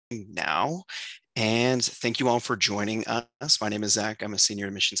now. And thank you all for joining us. My name is Zach. I'm a senior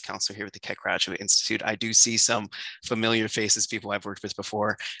admissions counselor here at the Keck Graduate Institute. I do see some familiar faces, people I've worked with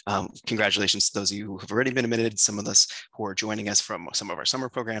before. Congratulations to those of you who have already been admitted, some of us who are joining us from some of our summer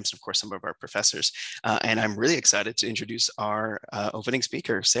programs, and of course, some of our professors. And I'm really excited to introduce our opening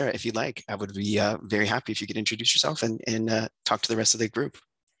speaker. Sarah, if you'd like, I would be very happy if you could introduce yourself and talk to the rest of the group.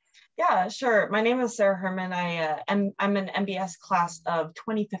 Yeah, sure. My name is Sara Herrmann. I'm an MBS class of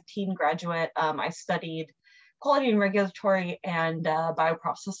 2015 graduate. I studied quality and regulatory and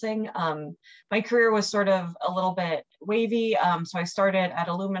bioprocessing. My career was sort of a little bit wavy. So I started at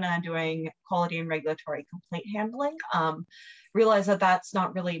Illumina doing quality and regulatory complaint handling. Realized that that's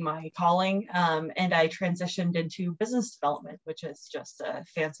not really my calling, and I transitioned into business development, which is just a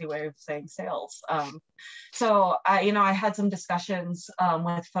fancy way of saying sales. So I had some discussions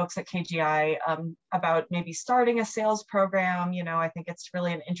with folks at KGI about maybe starting a sales program. I think it's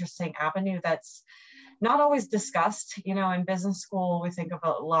really an interesting avenue that's not always discussed. In business school, we think of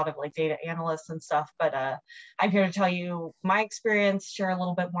a lot of like data analysts and stuff, but I'm here to tell you my experience, share a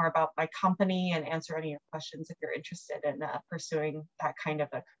little bit more about my company, and answer any of your questions if you're interested in pursuing that kind of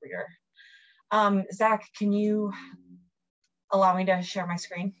a career. Zach, can you allow me to share my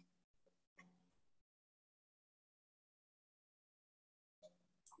screen?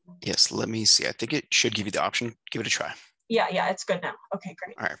 Yes, let me see. I think it should give you the option. Give it a try. Yeah, it's good now. Okay,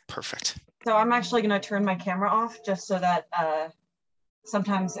 great. All right, perfect. So I'm actually going to turn my camera off just so that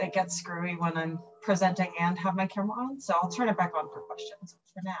sometimes it gets screwy when I'm presenting and have my camera on. So I'll turn it back on for questions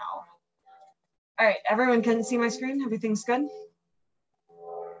for now. All right, everyone can see my screen? Everything's good?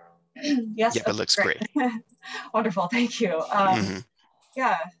 Yes? Yep, it looks great. Wonderful, thank you.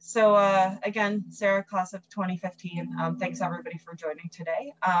 Yeah, so again, Sarah, class of 2015. Thanks everybody for joining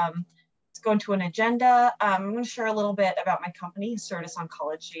today. Let's go into an agenda. I'm going to share a little bit about my company, Certis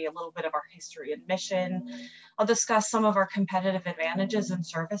Oncology, a little bit of our history and mission. I'll discuss some of our competitive advantages and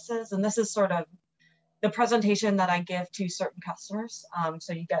services, and this is sort of the presentation that I give to certain customers,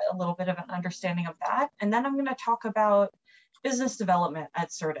 so you get a little bit of an understanding of that. And then I'm going to talk about business development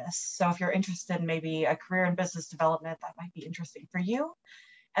at Certis. So if you're interested in maybe a career in business development, that might be interesting for you.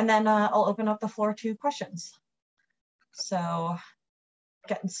 And then I'll open up the floor to questions. So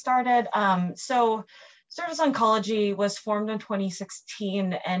getting started. So Certis Oncology was formed in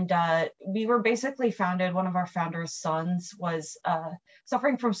 2016, and we were basically founded, one of our founders' sons was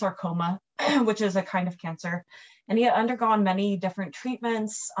suffering from sarcoma, which is a kind of cancer, and he had undergone many different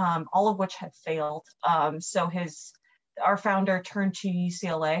treatments, all of which had failed. So our founder turned to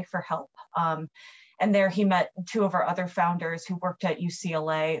UCLA for help. And there he met two of our other founders who worked at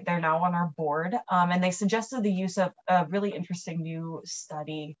UCLA. They're now on our board. And they suggested the use of a really interesting new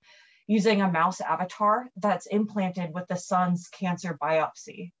study using a mouse avatar that's implanted with the son's cancer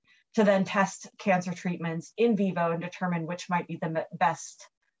biopsy to then test cancer treatments in vivo and determine which might be the best,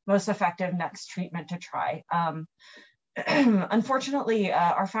 most effective next treatment to try. Unfortunately,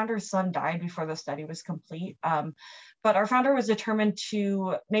 our founder's son died before the study was complete, but our founder was determined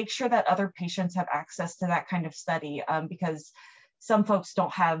to make sure that other patients have access to that kind of study because some folks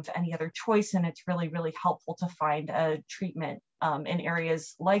don't have any other choice, and it's really, really helpful to find a treatment in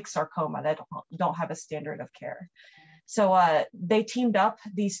areas like sarcoma that don't have a standard of care. So they teamed up,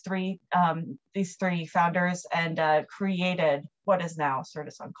 these three founders, and created what is now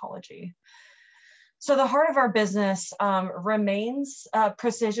Certis Oncology. So the heart of our business remains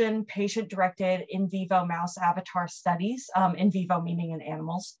precision patient-directed in vivo mouse avatar studies, in vivo meaning in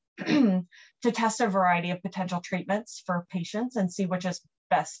animals, to test a variety of potential treatments for patients and see which is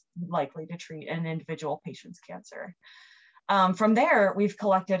best likely to treat an individual patient's cancer. From there, we've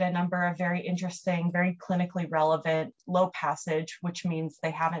collected a number of very interesting, very clinically relevant, low passage, which means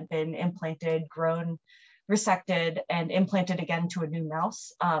they haven't been implanted, grown, resected, and implanted again to a new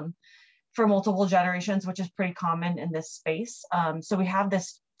mouse. For multiple generations, which is pretty common in this space. So we have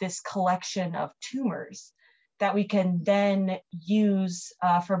this collection of tumors that we can then use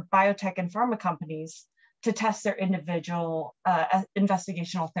for biotech and pharma companies to test their individual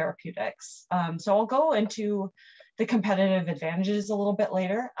investigational therapeutics. So I'll go into the competitive advantages a little bit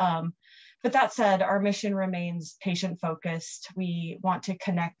later. But that said, our mission remains patient-focused. We want to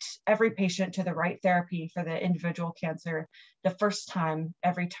connect every patient to the right therapy for the individual cancer the first time,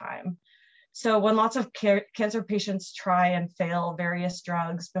 every time. So when lots of cancer patients try and fail various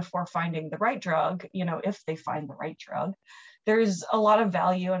drugs before finding the right drug, if they find the right drug, there's a lot of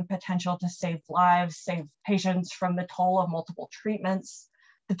value and potential to save lives, save patients from the toll of multiple treatments,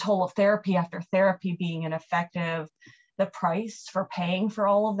 the toll of therapy after therapy being ineffective, the price for paying for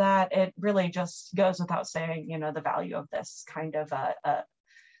all of that. It really just goes without saying, the value of this kind of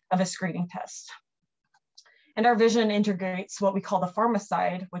of a screening test. And our vision integrates what we call the pharma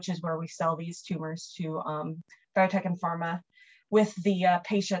side, which is where we sell these tumors to biotech and pharma, with the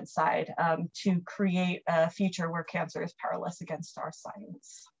patient side to create a future where cancer is powerless against our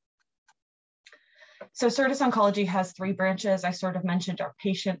science. So Certis Oncology has 3 branches. I sort of mentioned our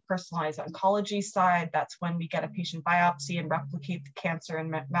patient personalized oncology side. That's when we get a patient biopsy and replicate the cancer in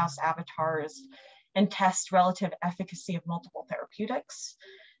mouse avatars and test relative efficacy of multiple therapeutics.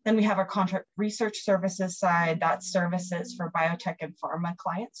 Then we have our contract research services side. That's services for biotech and pharma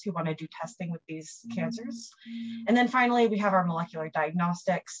clients who want to do testing with these cancers. And then finally, we have our molecular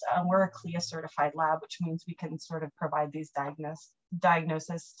diagnostics. We're a CLIA certified lab, which means we can sort of provide these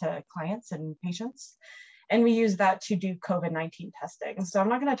diagnosis to clients and patients. And we use that to do COVID-19 testing. So I'm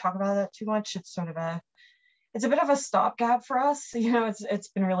not going to talk about that too much. It's sort of it's a bit of a stopgap for us. You know, it's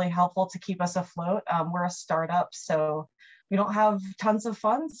been really helpful to keep us afloat. We're a startup, so we don't have tons of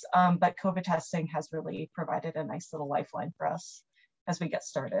funds, but COVID testing has really provided a nice little lifeline for us as we get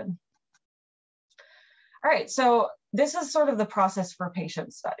started. All right, so this is sort of the process for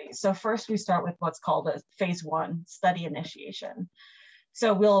patient studies. So first we start with what's called a phase 1 study initiation.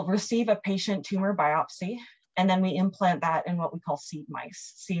 So we'll receive a patient tumor biopsy, and then we implant that in what we call seed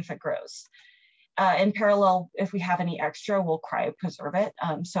mice, see if it grows. In parallel, if we have any extra, we'll cryopreserve it.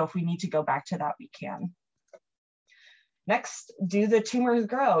 So if we need to go back to that, we can. Next, do the tumors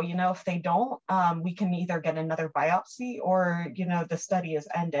grow? You know, if they don't, we can either get another biopsy or, you know, the study is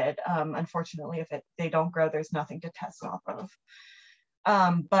ended. Unfortunately, if they don't grow, there's nothing to test off of.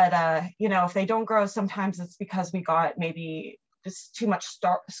 You know, if they don't grow, sometimes it's because we got maybe just too much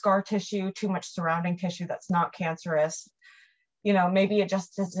scar tissue, too much surrounding tissue that's not cancerous. You know, maybe it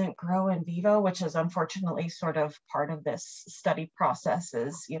just doesn't grow in vivo, which is unfortunately sort of part of this study process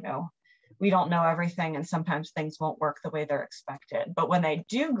is, you know, we don't know everything and sometimes things won't work the way they're expected. But when they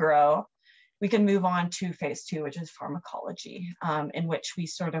do grow, we can move on to phase 2, which is pharmacology, in which we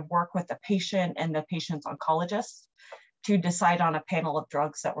sort of work with the patient and the patient's oncologist to decide on a panel of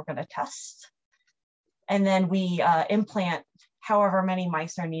drugs that we're going to test. And then we implant however many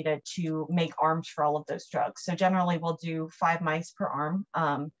mice are needed to make arms for all of those drugs. So generally we'll do 5 mice per arm.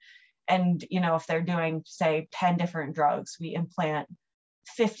 And, you know, if they're doing, say, 10 different drugs, we implant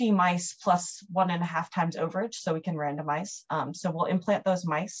 50 mice plus 1.5 times overage, so we can randomize. So we'll implant those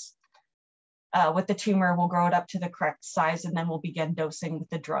mice with the tumor, we'll grow it up to the correct size, and then we'll begin dosing with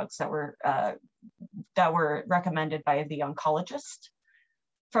the drugs that were recommended by the oncologist.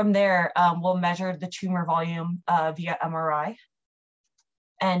 From there, we'll measure the tumor volume via MRI.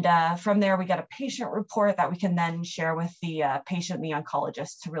 And from there, we get a patient report that we can then share with the patient and the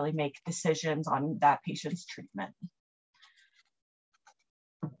oncologist to really make decisions on that patient's treatment.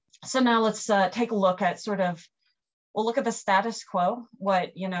 So now let's take a look at we'll look at the status quo,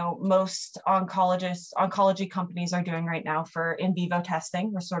 what, you know, most oncology companies are doing right now for in vivo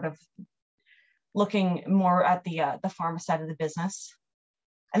testing. We're sort of looking more at the pharma side of the business.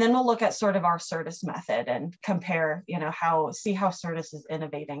 And then we'll look at sort of our Certis method and compare, you know, see how Certis is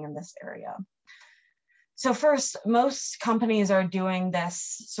innovating in this area. So first, most companies are doing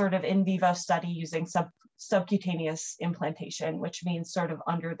this sort of in vivo study using subcutaneous implantation, which means sort of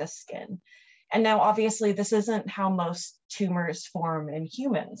under the skin. And now, obviously, this isn't how most tumors form in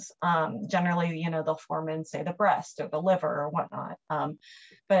humans. Generally, you know, they'll form in, say, the breast or the liver or whatnot.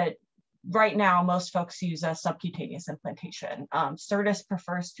 But right now, most folks use a subcutaneous implantation. Certis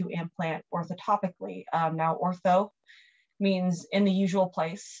prefers to implant orthotopically. Now, ortho means in the usual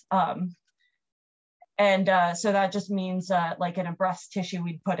place. So that just means like in a breast tissue,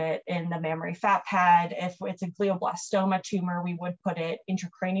 we'd put it in the mammary fat pad. If it's a glioblastoma tumor, we would put it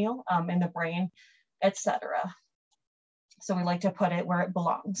intracranial in the brain, etc. So we like to put it where it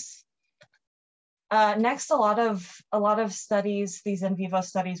belongs. Next, a lot of studies, these in vivo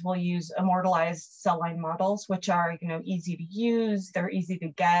studies, will use immortalized cell line models, which are, you know, easy to use, they're easy to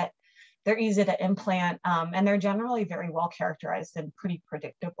get, they're easy to implant, and they're generally very well characterized and pretty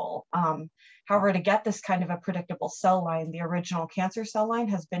predictable. However, to get this kind of a predictable cell line, the original cancer cell line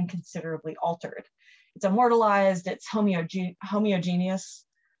has been considerably altered. It's immortalized, it's homogeneous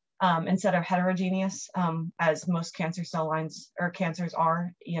instead of heterogeneous, as most cancer cell lines or cancers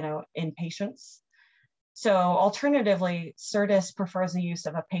are, you know, in patients. So alternatively, Certis prefers the use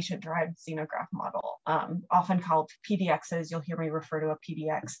of a patient-derived xenograft model, often called PDXs. You'll hear me refer to a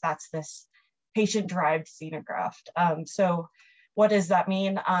PDX. That's this patient-derived xenograft. So what does that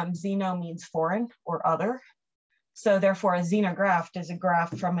mean? Xeno means foreign or other. So therefore, a xenograft is a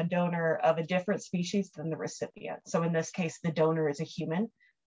graft from a donor of a different species than the recipient. So in this case, the donor is a human.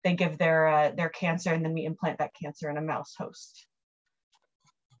 They give their cancer, and then we implant that cancer in a mouse host.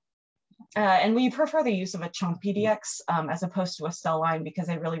 And we prefer the use of a chunk PDX as opposed to a cell line because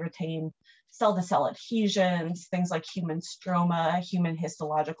they really retain cell-to-cell adhesions, things like human stroma, human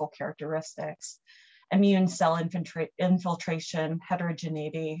histological characteristics, immune cell infiltration,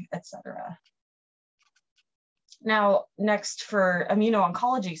 heterogeneity, etc. Now, next for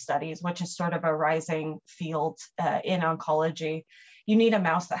immuno-oncology studies, which is sort of a rising field in oncology, you need a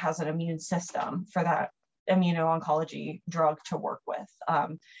mouse that has an immune system for that immuno-oncology drug to work with.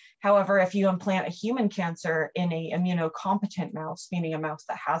 However, if you implant a human cancer in a immunocompetent mouse, meaning a mouse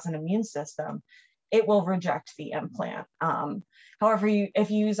that has an immune system, it will reject the implant. However,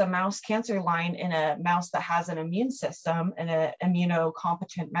 if you use a mouse cancer line in a mouse that has an immune system and an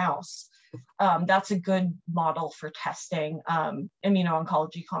immunocompetent mouse, that's a good model for testing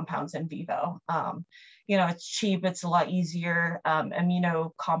immuno-oncology compounds in vivo. You know, it's cheap, it's a lot easier.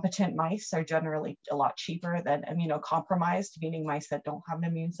 Immunocompetent mice are generally a lot cheaper than immunocompromised, meaning mice that don't have an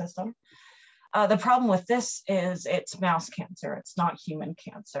immune system. The problem with this is it's mouse cancer, it's not human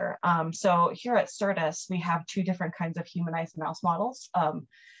cancer. So here at Certis, we have two different kinds of humanized mouse models,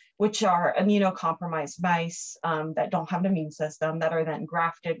 which are immunocompromised mice that don't have an immune system that are then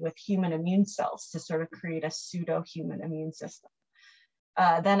grafted with human immune cells to sort of create a pseudo-human immune system.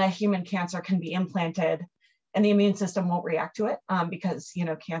 Then a human cancer can be implanted and the immune system won't react to it because, you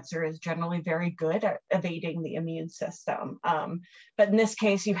know, cancer is generally very good at evading the immune system. But in this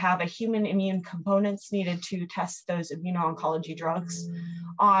case, you have a human immune components needed to test those immuno-oncology drugs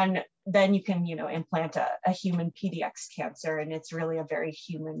on, then you can, you know, implant a human PDX cancer, and it's really a very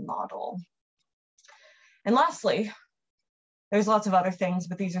human model. And lastly, there's lots of other things,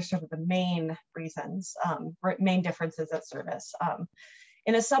 but these are sort of the main reasons, main differences at Certis.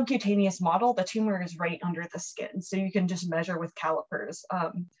 In a subcutaneous model, the tumor is right under the skin, so you can just measure with calipers.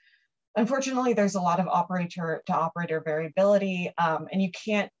 Unfortunately, there's a lot of operator to operator variability, and you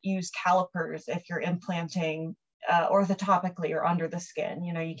can't use calipers if you're implanting orthotopically or under the skin.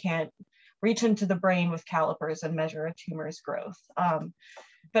 You know, you can't reach into the brain with calipers and measure a tumor's growth.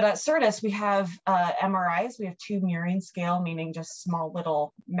 But at Certis, we have MRIs. We have 2 murine scale, meaning just small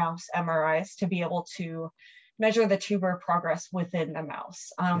little mouse MRIs to be able to measure the tumor progress within the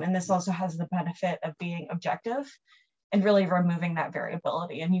mouse. And this also has the benefit of being objective and really removing that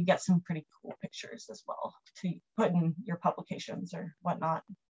variability. And you get some pretty cool pictures as well to put in your publications or whatnot.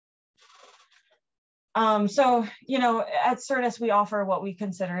 So, you know, at Certis, we offer what we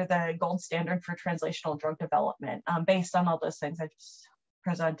consider the gold standard for translational drug development based on all those things I just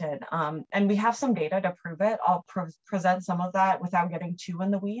presented. And we have some data to prove it. I'll present some of that without getting too in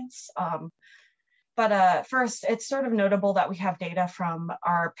the weeds. But first, it's sort of notable that we have data from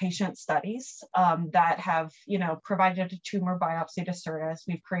our patient studies that have, you know, provided a tumor biopsy to Certis.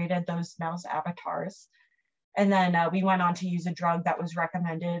 We've created those mouse avatars. And then we went on to use a drug that was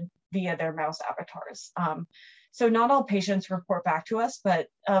recommended via their mouse avatars. So not all patients report back to us, but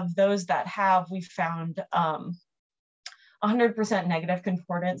of those that have, we've found 100% negative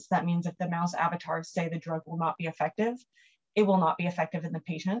concordance. That means if the mouse avatars say the drug will not be effective, it will not be effective in the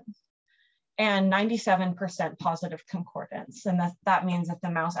patient. And 97% positive concordance. And that means if the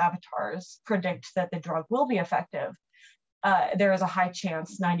mouse avatars predict that the drug will be effective, there is a high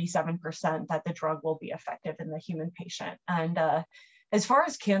chance, 97%, that the drug will be effective in the human patient. And as far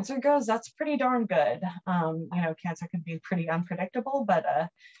as cancer goes, that's pretty darn good. You know, cancer can be pretty unpredictable, but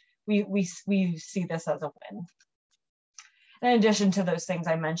we see this as a win. In addition to those things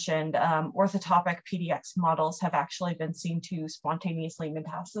I mentioned, orthotopic PDX models have actually been seen to spontaneously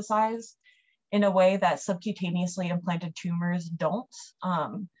metastasize in a way that subcutaneously implanted tumors don't.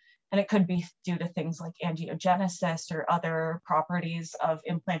 And it could be due to things like angiogenesis or other properties of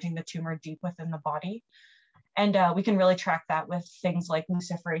implanting the tumor deep within the body. And we can really track that with things like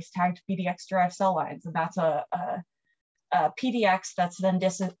luciferase tagged PDX-derived cell lines. And that's a PDX that's then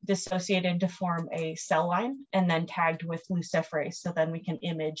dissociated to form a cell line and then tagged with luciferase. So then we can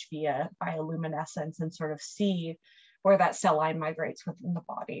image via bioluminescence and sort of see where that cell line migrates within the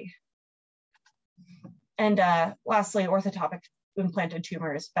body. And lastly, orthotopic implanted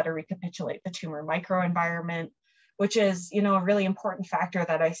tumors better recapitulate the tumor microenvironment, which is, you know, a really important factor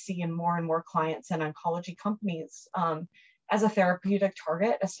that I see in more and more clients and oncology companies as a therapeutic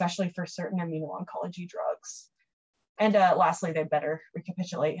target, especially for certain immuno-oncology drugs. And lastly, they better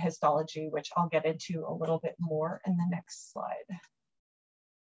recapitulate histology, which I'll get into a little bit more in the next slide.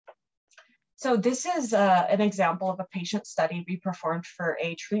 So this is an example of a patient study we performed for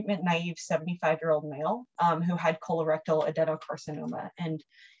a treatment-naive 75-year-old male who had colorectal adenocarcinoma and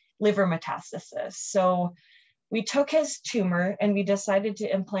liver metastasis. So we took his tumor and we decided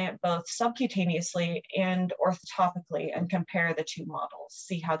to implant both subcutaneously and orthotopically and compare the two models,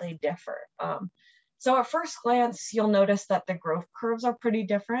 see how they differ. So at first glance, you'll notice that the growth curves are pretty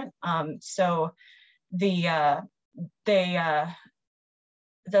different. So the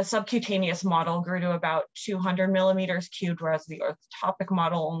subcutaneous model grew to about 200 millimeters cubed, whereas the orthotopic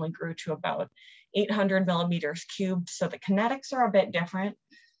model only grew to about 800 millimeters cubed. So the kinetics are a bit different.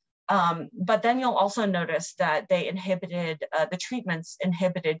 But then you'll also notice that they inhibited, the treatments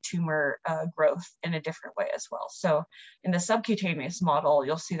inhibited tumor growth in a different way as well. So in the subcutaneous model,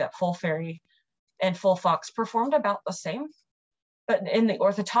 you'll see that FOLFIRI and FOLFOX performed about the same. But in the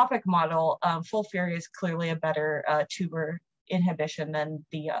orthotopic model, FOLFIRI is clearly a better tumor inhibition than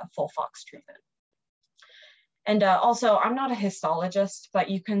the FOLFOX treatment. And also, I'm not a histologist, but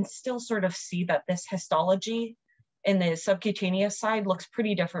you can still sort of see that this histology in the subcutaneous side looks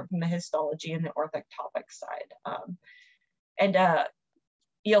pretty different from the histology in the orthotopic side.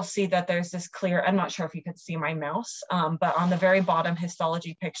 You'll see that there's this clear, I'm not sure if you could see my mouse, but on the very bottom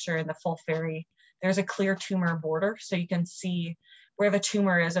histology picture in the FOLFIRI, there's a clear tumor border. So you can see where the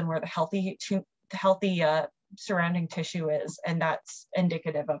tumor is and where the healthy surrounding tissue is, and that's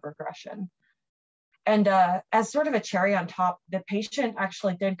indicative of regression. And as sort of a cherry on top, the patient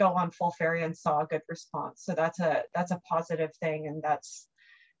actually did go on FOLFIRI and saw a good response. So that's a positive thing, and that's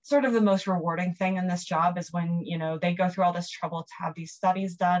sort of the most rewarding thing in this job is when, you know, they go through all this trouble to have these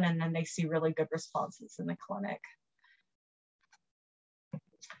studies done, and then they see really good responses in the clinic.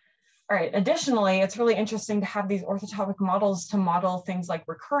 All right, additionally, it's really interesting to have these orthotopic models to model things like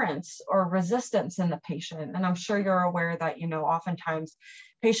recurrence or resistance in the patient. And I'm sure you're aware that, you know, oftentimes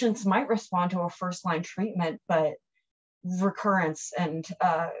patients might respond to a first-line treatment, but recurrence and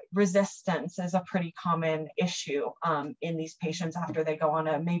resistance is a pretty common issue in these patients after they go on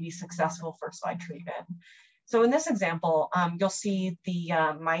a maybe successful first-line treatment. So in this example, you'll see the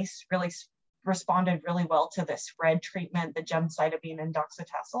mice really responded really well to this red treatment, the gemcitabine and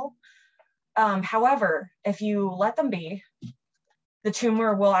docetaxel. However, if you let them be, the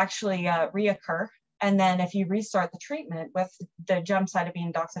tumor will actually reoccur. And then if you restart the treatment with the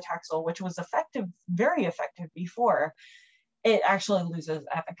gemcitabine docetaxel, which was effective, very effective before, it actually loses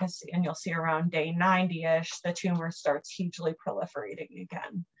efficacy. And you'll see around day 90-ish, the tumor starts hugely proliferating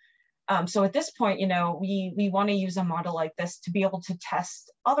again. So at this point, you know, we want to use a model like this to be able to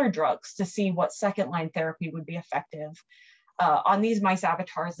test other drugs to see what second-line therapy would be effective on these mice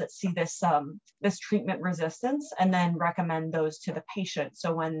avatars that see this, this treatment resistance, and then recommend those to the patient.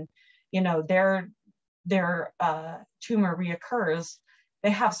 So when, you know, their tumor reoccurs,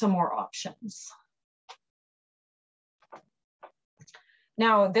 they have some more options.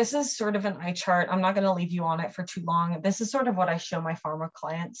 Now, this is sort of an eye chart. I'm not going to leave you on it for too long. This is sort of what I show my pharma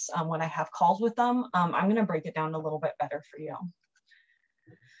clients when I have calls with them. I'm going to break it down a little bit better for you.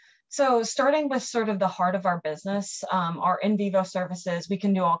 So starting with sort of the heart of our business, our in vivo services, we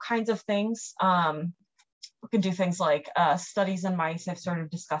can do all kinds of things. We can do things like studies in mice. I've sort of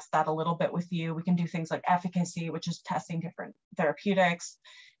discussed that a little bit with you. We can do things like efficacy, which is testing different therapeutics.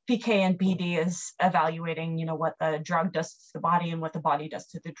 PK and PD is evaluating, you know, what the drug does to the body and what the body does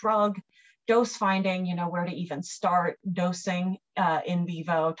to the drug. Dose finding, you know, where to even start dosing in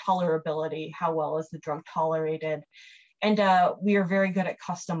vivo, tolerability, how well is the drug tolerated. And we are very good at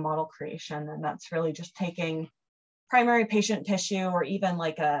custom model creation. And that's really just taking primary patient tissue or even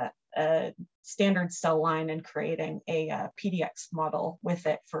like a standard cell line and creating a PDX model with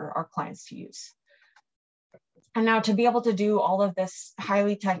it for our clients to use. And now to be able to do all of this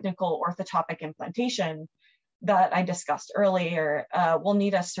highly technical orthotopic implantation that I discussed earlier, we'll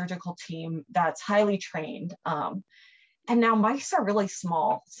need a surgical team that's highly trained. And now mice are really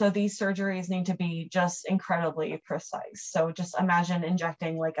small, so these surgeries need to be just incredibly precise. So just imagine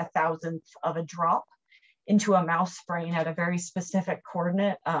injecting like 1,000th of a drop into a mouse brain at a very specific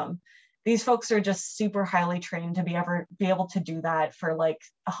coordinate. These folks are just super highly trained to be able to do that for like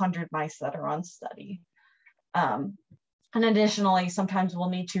 100 mice that are on study. And additionally, sometimes we'll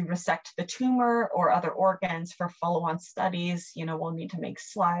need to resect the tumor or other organs for follow-on studies. You know, we'll need to make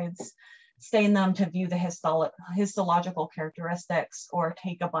slides, stain them to view the histological characteristics, or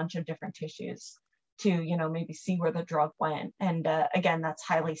take a bunch of different tissues to, you know, maybe see where the drug went. And again, that's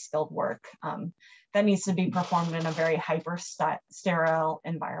highly skilled work that needs to be performed in a very hyper-sterile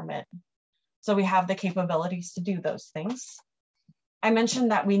environment. So we have the capabilities to do those things. I mentioned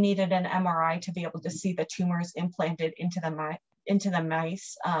that we needed an MRI to be able to see the tumors implanted into the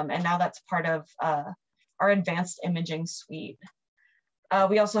mice, and now that's part of our advanced imaging suite.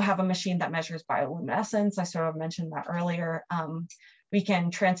 We also have a machine that measures bioluminescence. I sort of mentioned that earlier. We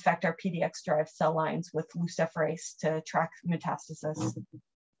can transfect our PDX-derived cell lines with luciferase to track metastasis.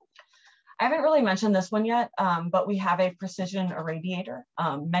 I haven't really mentioned this one yet, but we have a precision irradiator.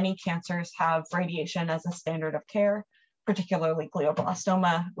 Many cancers have radiation as a standard of care, particularly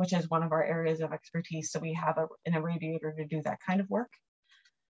glioblastoma, which is one of our areas of expertise. So we have an irradiator to do that kind of work.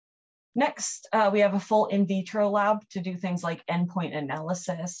 Next, we have a full in vitro lab to do things like endpoint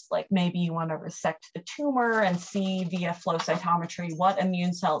analysis, like maybe you want to resect the tumor and see via flow cytometry what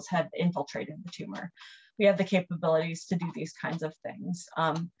immune cells have infiltrated the tumor. We have the capabilities to do these kinds of things.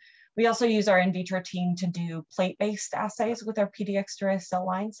 We also use our in vitro team to do plate-based assays with our PDX-derived cell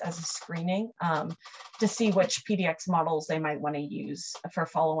lines as a screening to see which PDX models they might want to use for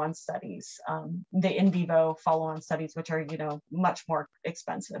follow-on studies, the in vivo follow-on studies, which are much more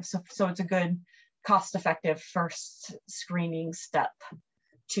expensive. So it's a good cost-effective first screening step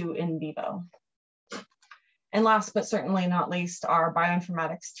to in vivo. And last but certainly not least, our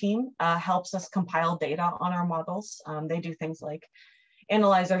bioinformatics team helps us compile data on our models. They do things like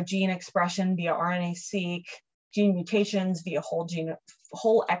analyze our gene expression via RNA-seq, gene mutations via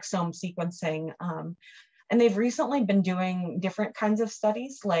whole exome sequencing. And they've recently been doing different kinds of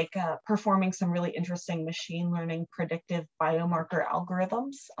studies, like performing some really interesting machine learning predictive biomarker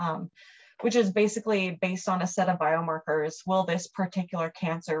algorithms, which is basically based on a set of biomarkers. Will this particular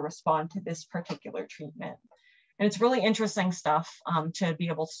cancer respond to this particular treatment? And it's really interesting stuff to be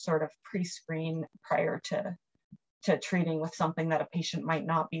able to sort of pre-screen prior to treating with something that a patient might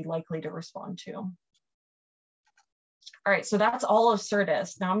not be likely to respond to. All right, so that's all of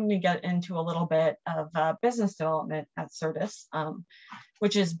Certis. Now I'm going to get into a little bit of business development at Certis,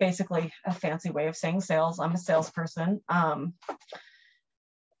 which is basically a fancy way of saying sales. I'm a salesperson.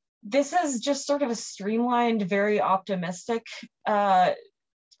 This is just sort of a streamlined, very optimistic,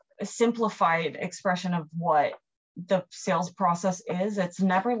 simplified expression of what the sales process is. It's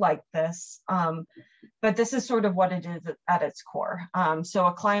never like this, but this is sort of what it is at its core. So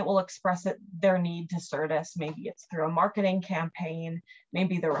a client will express their need to Certis. Maybe it's through a marketing campaign,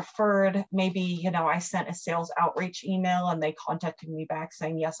 maybe they're referred, maybe, I sent a sales outreach email and they contacted me back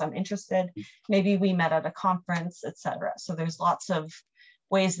saying, yes, I'm interested. Maybe we met at a conference, etc. So there's lots of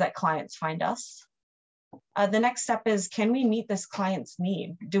ways that clients find us. The next step is, can we meet this client's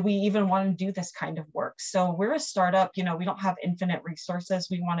need? Do we even want to do this kind of work? So we're a startup, we don't have infinite resources.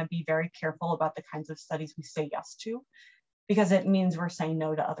 We want to be very careful about the kinds of studies we say yes to, because it means we're saying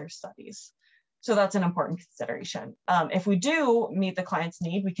no to other studies. So that's an important consideration. If we do meet the client's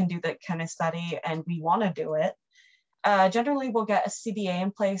need, we can do that kind of study and we want to do it. Generally, we'll get a CDA in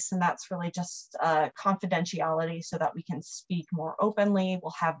place, and that's really just confidentiality so that we can speak more openly.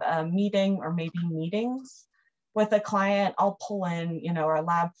 We'll have a meeting or maybe meetings with a client. I'll pull in, our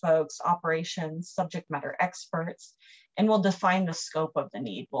lab folks, operations, subject matter experts, and we'll define the scope of the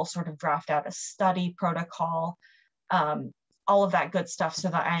need. We'll sort of draft out a study protocol, all of that good stuff so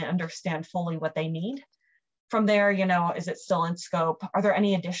that I understand fully what they need. From there, is it still in scope? Are there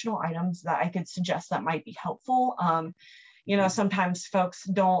any additional items that I could suggest that might be helpful? Sometimes folks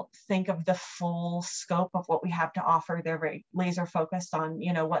don't think of the full scope of what we have to offer. They're very laser focused on,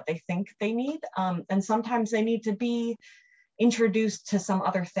 what they think they need. And sometimes they need to be introduced to some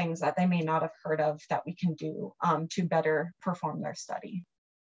other things that they may not have heard of that we can do to better perform their study.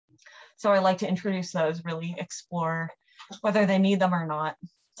 So I like to introduce those, really explore whether they need them or not.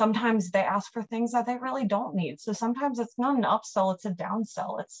 Sometimes they ask for things that they really don't need. So sometimes it's not an upsell, it's a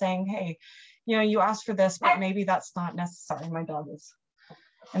downsell. It's saying, hey, you asked for this, but maybe that's not necessary. My dog is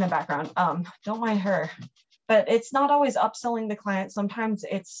in the background. Don't mind her. But it's not always upselling the client. Sometimes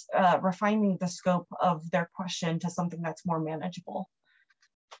it's refining the scope of their question to something that's more manageable.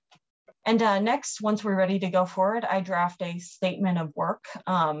 And next, once we're ready to go forward, I draft a statement of work.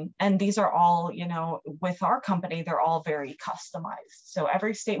 And these are all, with our company, they're all very customized. So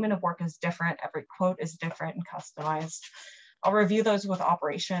every statement of work is different. Every quote is different and customized. I'll review those with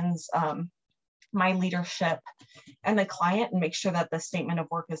operations, my leadership, and the client, and make sure that the statement of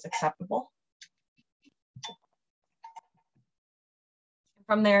work is acceptable.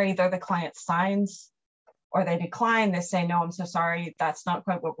 From there, either the client signs or they decline. They say, no, I'm so sorry, that's not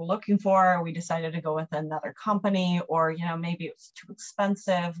quite what we're looking for. We decided to go with another company, or maybe it was too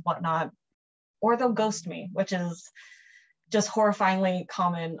expensive, whatnot. Or they'll ghost me, which is just horrifyingly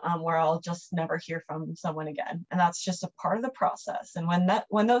common, where I'll just never hear from someone again. And that's just a part of the process. And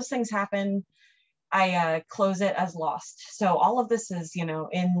when those things happen, I close it as lost. So all of this is, in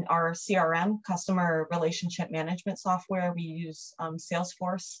our CRM, customer relationship management software. We use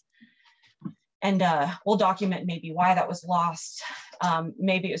Salesforce. And we'll document maybe why that was lost.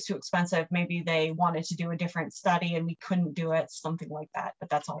 Maybe it was too expensive. Maybe they wanted to do a different study and we couldn't do it, something like that, but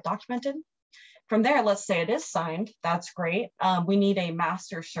that's all documented. From there, let's say it is signed, that's great. We need a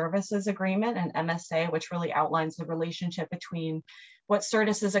master services agreement, an MSA, which really outlines the relationship between what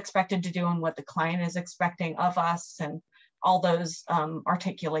Certis is expected to do and what the client is expecting of us, and all those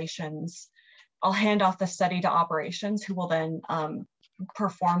articulations. I'll hand off the study to operations, who will then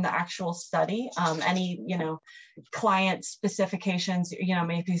perform the actual study. Any, client specifications,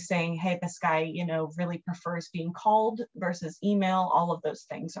 maybe saying, hey, this guy, really prefers being called versus email. All of those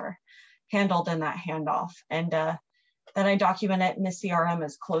things are handled in that handoff. And then I document it in the CRM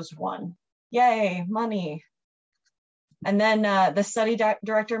as closed won. Yay, money. And then the study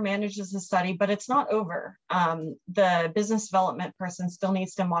director manages the study, but it's not over. The business development person still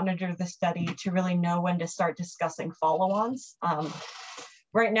needs to monitor the study to really know when to start discussing follow-ons.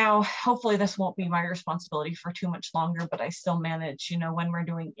 Right now, hopefully this won't be my responsibility for too much longer, but I still manage, when we're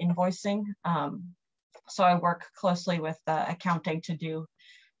doing invoicing. So I work closely with accounting to do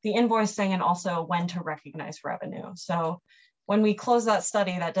the invoicing and also when to recognize revenue. So when we close that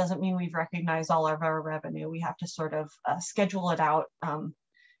study, that doesn't mean we've recognized all of our revenue. We have to sort of schedule it out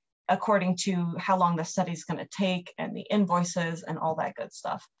according to how long the study is going to take and the invoices and all that good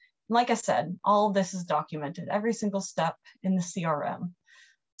stuff. And like I said, all of this is documented, every single step in the CRM.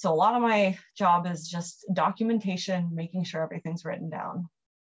 So a lot of my job is just documentation, making sure everything's written down,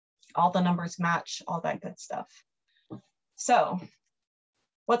 all the numbers match, all that good stuff. So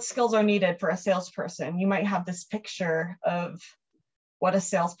what skills are needed for a salesperson? You might have this picture of what a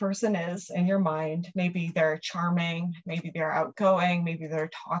salesperson is in your mind. Maybe they're charming, maybe they're outgoing, maybe they're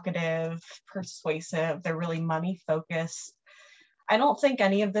talkative, persuasive, they're really money focused. I don't think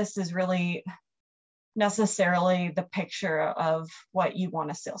any of this is really necessarily the picture of what you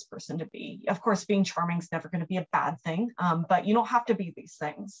want a salesperson to be. Of course, being charming is never going to be a bad thing, but you don't have to be these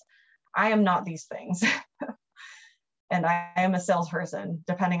things. I am not these things. And I am a salesperson,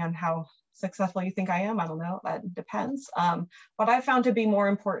 depending on how successful you think I am. I don't know, that depends. What I found to be more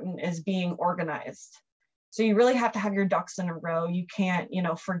important is being organized. So you really have to have your ducks in a row. You can't,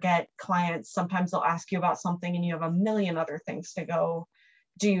 forget clients. Sometimes they'll ask you about something and you have a million other things to go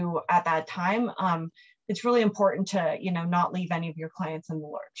do at that time. It's really important to, not leave any of your clients in the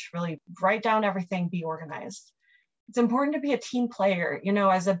lurch. Really write down everything, be organized. It's important to be a team player.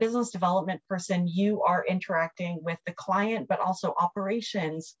 As a business development person, you are interacting with the client, but also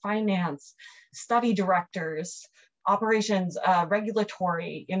operations, finance, study directors, operations,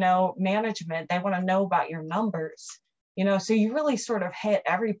 regulatory, management. They want to know about your numbers, so you really sort of hit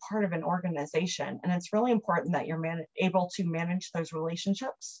every part of an organization. And it's really important that you're able to manage those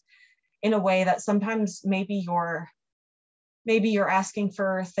relationships in a way that sometimes maybe you're asking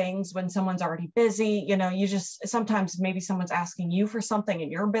for things when someone's already busy, sometimes maybe someone's asking you for something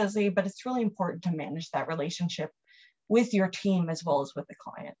and you're busy, but it's really important to manage that relationship with your team as well as with the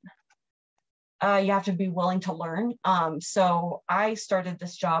client. You have to be willing to learn. So I started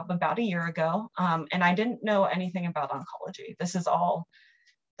this job about a year ago, and I didn't know anything about oncology. This is all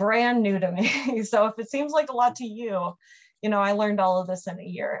brand new to me. So if it seems like a lot to you, I learned all of this in a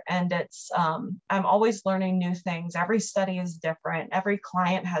year, and it's, I'm always learning new things. Every study is different. Every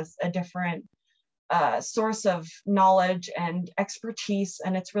client has a different source of knowledge and expertise.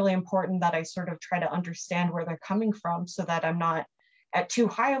 And it's really important that I sort of try to understand where they're coming from so that I'm not at too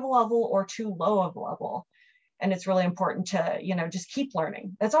high of a level or too low of a level. And it's really important to, just keep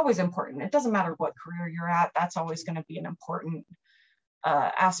learning. That's always important. It doesn't matter what career you're at. That's always going to be an important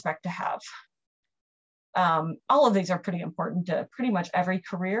aspect to have. All of these are pretty important to pretty much every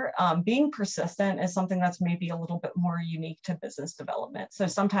career. Being persistent is something that's maybe a little bit more unique to business development. So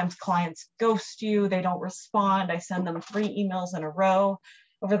sometimes clients ghost you, they don't respond. I send them 3 emails in a row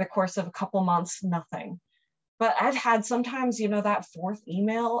over the course of a couple months, nothing. But I've had sometimes, that 4th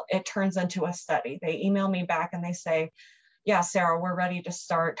email, it turns into a study. They email me back and they say, yeah, Sarah, we're ready to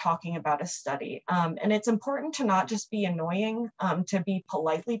start talking about a study. And it's important to not just be annoying, to be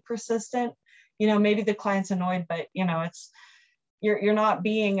politely persistent. Maybe the client's annoyed, but you're not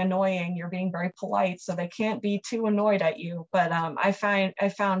being annoying, you're being very polite, so they can't be too annoyed at you. But I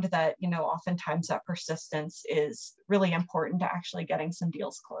found that, oftentimes that persistence is really important to actually getting some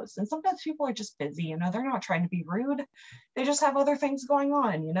deals closed. And sometimes people are just busy, they're not trying to be rude. They just have other things going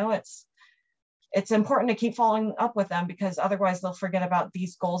on. It's important to keep following up with them, because otherwise they'll forget about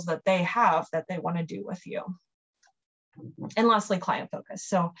these goals that they have that they want to do with you. And lastly, client focus.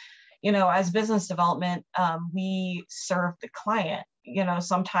 So, as business development, we serve the client.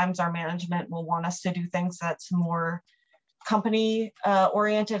 Sometimes our management will want us to do things that's more company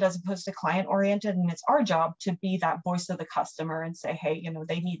oriented as opposed to client oriented, and it's our job to be that voice of the customer and say, hey, you know,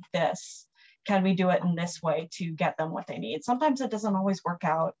 they need this. Can we do it in this way to get them what they need? Sometimes it doesn't always work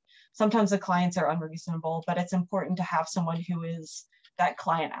out. Sometimes the clients are unreasonable, but it's important to have someone who is that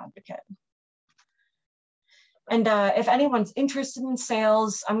client advocate. And if anyone's interested in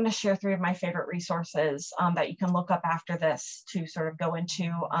sales, I'm going to share 3 of my favorite resources that you can look up after this to sort of go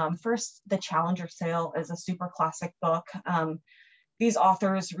into. First, The Challenger Sale is a super classic book. These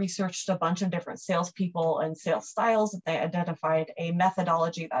authors researched a bunch of different salespeople and sales styles. They identified a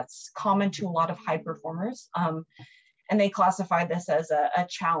methodology that's common to a lot of high performers. And they classified this as a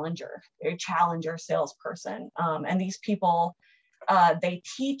challenger salesperson. And these people, they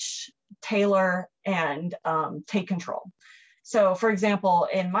teach, tailor, and take control. So for example,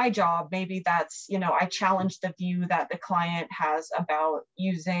 in my job, maybe that's, you know, I challenge the view that the client has about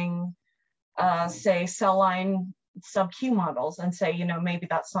using, say, cell line sub-Q models and say, you know, maybe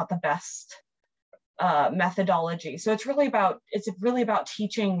that's not the best methodology. So it's really about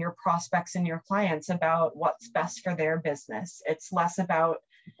teaching your prospects and your clients about what's best for their business. It's less about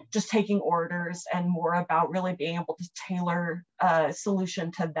just taking orders and more about really being able to tailor a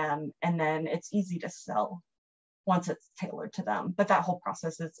solution to them. And then it's easy to sell once it's tailored to them. But that whole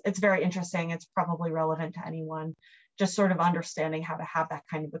process it's very interesting. It's probably relevant to anyone, just sort of understanding how to have that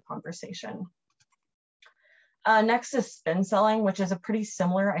kind of a conversation. Next is spin selling, which is a pretty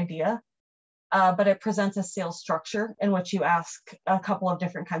similar idea, but it presents a sales structure in which you ask a couple of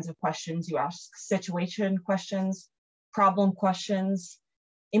different kinds of questions. You ask situation questions, problem questions,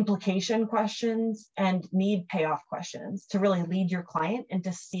 implication questions, and need payoff questions to really lead your client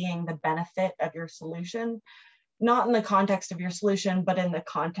into seeing the benefit of your solution, not in the context of your solution, but in the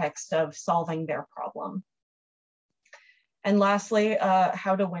context of solving their problem. And lastly,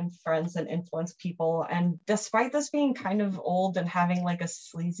 How to Win Friends and Influence People. And despite this being kind of old and having like a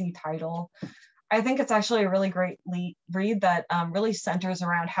sleazy title, I think it's actually a really great read that really centers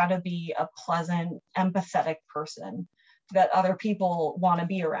around how to be a pleasant, empathetic person that other people want to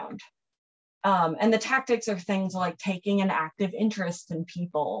be around. And the tactics are things like taking an active interest in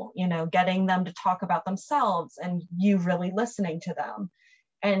people, you know, getting them to talk about themselves and you really listening to them.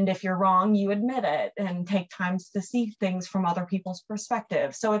 And if you're wrong, you admit it and take times to see things from other people's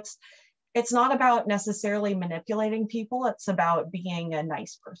perspective. So it's not about necessarily manipulating people. It's about being a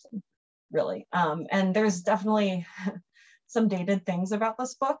nice person, really. And there's definitely some dated things about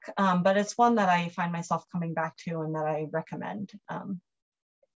this book, but it's one that I find myself coming back to and that I recommend.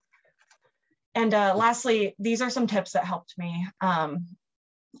 And lastly, these are some tips that helped me.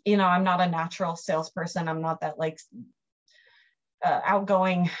 You know, I'm not a natural salesperson. I'm not that like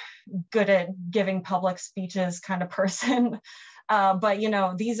outgoing, good at giving public speeches kind of person. But, you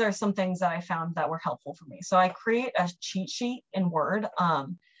know, these are some things that I found that were helpful for me. So I create a cheat sheet in Word,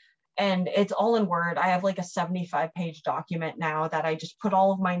 and it's all in Word. I have like a 75-page document now that I just put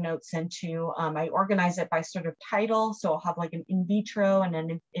all of my notes into. I organize it by sort of title. So I'll have like an in vitro and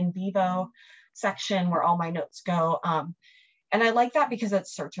an in vivo section where all my notes go. And I like that because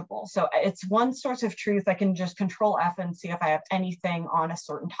it's searchable. So it's one source of truth. I can just Control F and see if I have anything on a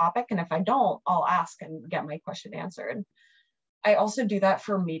certain topic. And if I don't, I'll ask and get my question answered. I also do that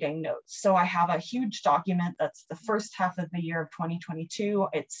for meeting notes. So I have a huge document that's the first half of the year of 2022.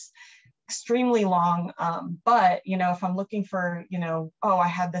 It's extremely long, but, you know, if I'm looking for, you know, oh, I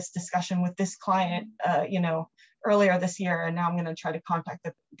had this discussion with this client, you know, earlier this year, and now I'm going to try to contact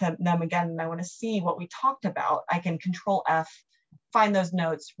them again, and I want to see what we talked about, I can Control F, find those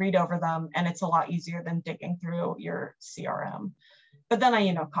notes, read over them, and it's a lot easier than digging through your CRM. But then I,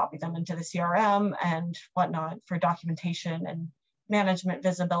 you know, copy them into the CRM and whatnot for documentation and management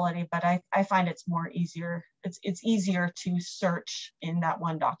visibility. But I find it's more easier. It's easier to search in that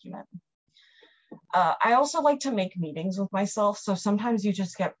one document. I also like to make meetings with myself. So sometimes you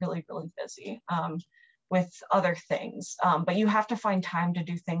just get really, really busy with other things, but you have to find time to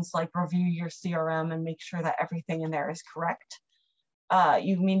do things like review your CRM and make sure that everything in there is correct.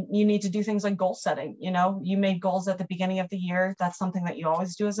 You need to do things like goal setting. You know, you made goals at the beginning of the year. That's something that you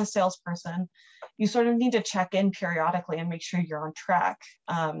always do as a salesperson. You sort of need to check in periodically and make sure you're on track.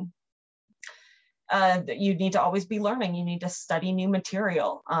 You need to always be learning. You need to study new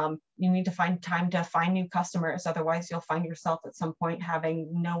material. You need to find time to find new customers. Otherwise, you'll find yourself at some point having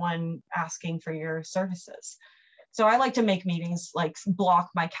no one asking for your services. So I like to make meetings, like block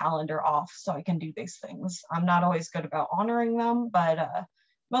my calendar off so I can do these things. I'm not always good about honoring them, but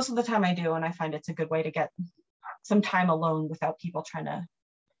most of the time I do, and I find it's a good way to get some time alone without people trying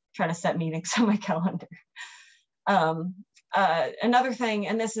to set meetings on my calendar. Another thing,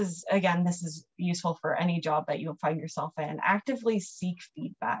 and this is useful for any job that you'll find yourself in, actively seek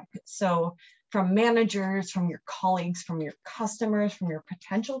feedback. So from managers, from your colleagues, from your customers, from your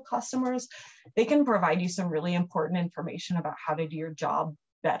potential customers, they can provide you some really important information about how to do your job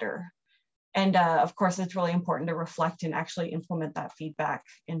better. And of course, it's really important to reflect and actually implement that feedback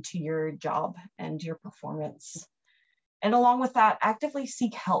into your job and your performance. And along with that, actively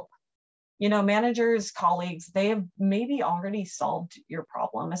seek help. You know, managers, colleagues, they have maybe already solved your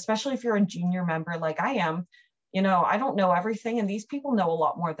problem, especially if you're a junior member like I am. You know, I don't know everything, and these people know a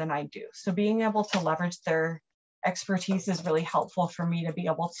lot more than I do. So being able to leverage their expertise is really helpful for me to be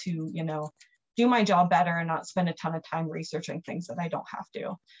able to, you know, do my job better and not spend a ton of time researching things that I don't have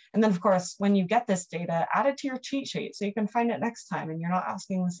to. And then of course, when you get this data, add it to your cheat sheet so you can find it next time and you're not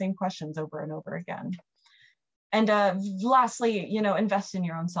asking the same questions over and over again. And lastly, you know, invest in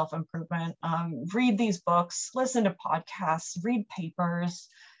your own self-improvement. Read these books, listen to podcasts, read papers,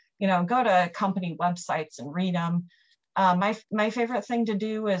 you know, go to company websites and read them. My favorite thing to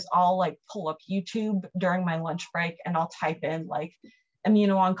do is I'll like pull up YouTube during my lunch break and I'll type in like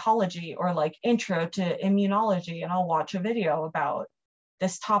immuno-oncology or like intro to immunology, and I'll watch a video about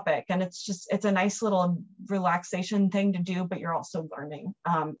this topic. And it's a nice little relaxation thing to do, but you're also learning.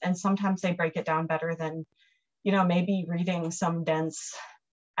 And sometimes they break it down better than, you know, maybe reading some dense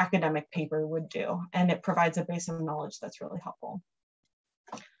academic paper would do. And it provides a base of knowledge that's really helpful.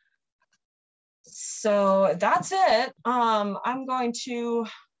 So that's it. I'm going to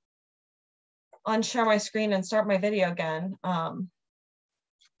unshare my screen and start my video again.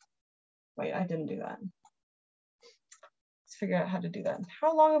 Wait, I didn't do that. Let's figure out how to do that.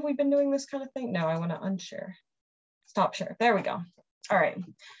 How long have we been doing this kind of thing? No, I want to unshare. Stop share. There we go. All right.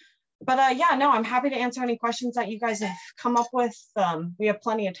 But yeah, no, I'm happy to answer any questions that you guys have come up with. We have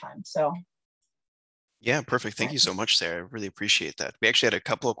plenty of time, so. Yeah, perfect. Thank you so much, Sarah. I really appreciate that. We actually had a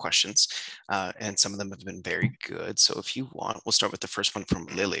couple of questions, and some of them have been very good. So if you want, we'll start with the first one from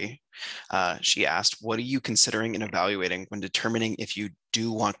Lily. She asked, what are you considering and evaluating when determining if you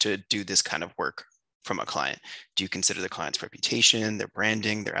do want to do this kind of work from a client? Do you consider the client's reputation, their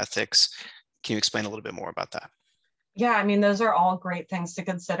branding, their ethics? Can you explain a little bit more about that? Yeah, I mean, those are all great things to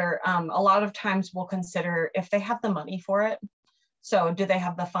consider. A lot of times we'll consider if they have the money for it. So do they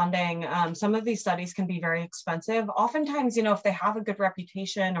have the funding? Some of these studies can be very expensive. Oftentimes, you know, if they have a good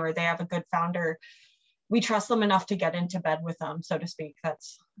reputation or they have a good founder, we trust them enough to get into bed with them, so to speak.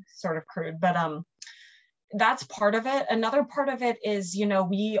 That's sort of crude, but that's part of it. Another part of it is, you know,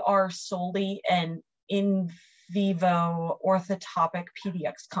 we are solely an in vivo orthotopic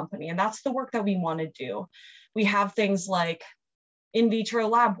PDX company, and that's the work that we want to do. We have things like in vitro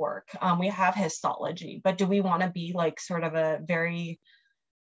lab work. We have histology, but do we want to be like sort of do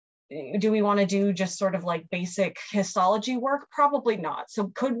we want to do just sort of like basic histology work? Probably not.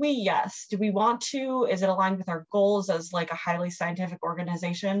 So could we? Yes. Do we want to? Is it aligned with our goals as like a highly scientific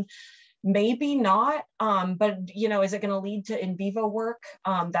organization? Maybe not. But, you know, is it going to lead to in vivo work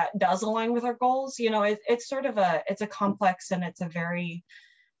that does align with our goals? You know, it's sort of it's a complex and it's a very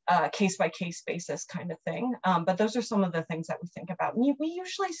case-by-case basis kind of thing. But those are some of the things that we think about. We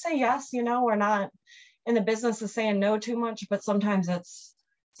usually say yes, you know, we're not in the business of saying no too much, but sometimes it's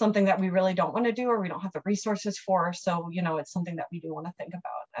something that we really don't want to do or we don't have the resources for. So, you know, it's something that we do want to think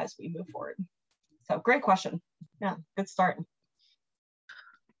about as we move forward. So great question. Yeah, good start.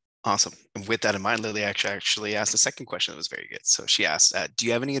 Awesome. And with that in mind, Lily actually asked a second question that was very good. So she asked, do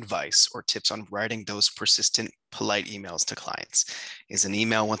you have any advice or tips on writing those persistent, polite emails to clients? Is an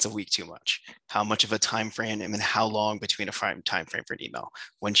email once a week too much? How much of a time frame and how long between a time frame for an email?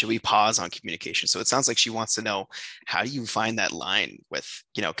 When should we pause on communication? So it sounds like she wants to know, how do you find that line with,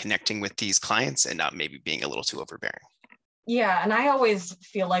 you know, connecting with these clients and not maybe being a little too overbearing? Yeah, and I always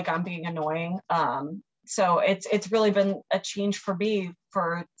feel like I'm being annoying. So it's really been a change for me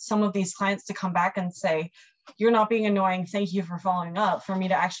for some of these clients to come back and say, you're not being annoying, thank you for following up, for me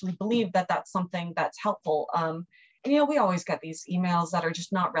to actually believe that that's something that's helpful. And, you know, we always get these emails that are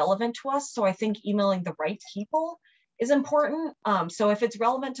just not relevant to us. So I think emailing the right people is important. So if it's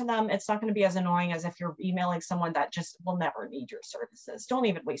relevant to them, it's not going to be as annoying as if you're emailing someone that just will never need your services. Don't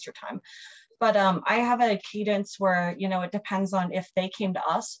even waste your time. But I have a cadence where, you know, it depends on if they came to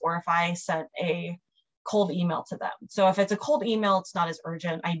us or if I sent a cold email to them. So if it's a cold email, it's not as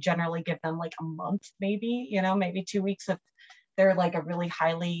urgent. I generally give them like a month, maybe, you know, maybe 2 weeks if they're like a really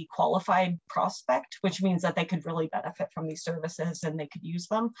highly qualified prospect, which means that they could really benefit from these services and they could use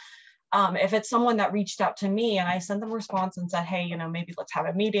them. If it's someone that reached out to me and I sent them a response and said, hey, maybe let's have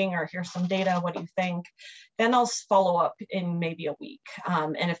a meeting, or here's some data, what do you think? Then I'll follow up in maybe a week.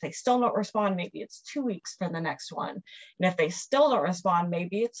 And if they still don't respond, maybe it's 2 weeks for the next one. And if they still don't respond,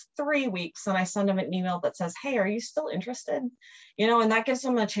 maybe it's 3 weeks. And I send them an email that says, hey, are you still interested? And that gives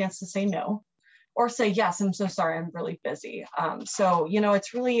them a chance to say no, or say, yes, I'm so sorry, I'm really busy. So,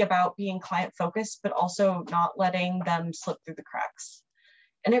 it's really about being client focused, but also not letting them slip through the cracks.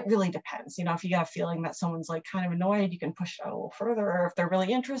 And it really depends. If you have a feeling that someone's like kind of annoyed, you can push it out a little further, or if they're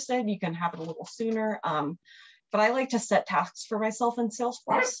really interested, you can have it a little sooner. But I like to set tasks for myself in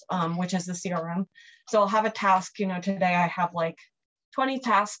Salesforce, which is the CRM. So I'll have a task, today I have like 20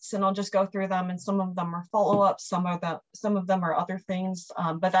 tasks, and I'll just go through them, and some of them are follow-ups, some of them are other things,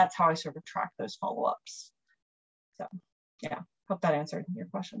 but that's how I sort of track those follow-ups. So yeah, hope that answered your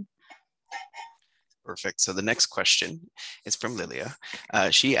question. Perfect. So the next question is from Lilia.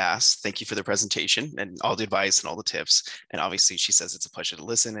 She asks, thank you for the presentation and all the advice and all the tips. And obviously she says it's a pleasure to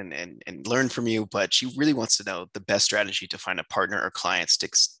listen and learn from you, but she really wants to know the best strategy to find a partner or clients to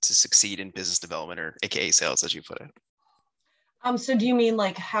succeed in business development, or AKA sales, as you put it. So do you mean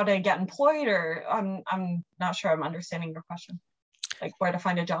like how to get employed, or I'm not sure I'm understanding your question. Like where to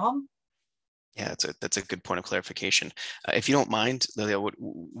find a job? Yeah, that's a good point of clarification. If you don't mind, Lilia,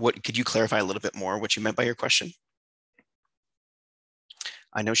 what could you clarify a little bit more what you meant by your question?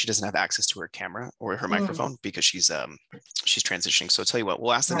 I know she doesn't have access to her camera or her microphone because she's transitioning. So I'll tell you what,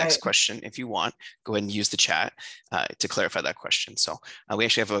 we'll ask the next question if you want. Go ahead and use the chat to clarify that question. So we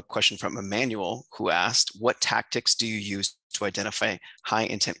actually have a question from Emmanuel, who asked, what tactics do you use to identify high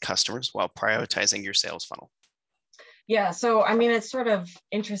intent customers while prioritizing your sales funnel? Yeah, so I mean, it's sort of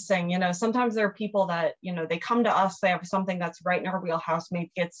interesting. Sometimes there are people that, they come to us, they have something that's right in our wheelhouse. Maybe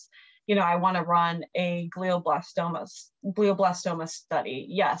it's, I want to run a glioblastoma study.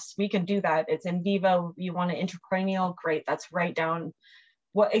 Yes, we can do that. It's in vivo. You want an intracranial? Great. That's right down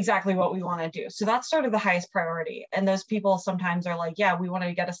exactly what we want to do. So that's sort of the highest priority. And those people sometimes are like, yeah, we want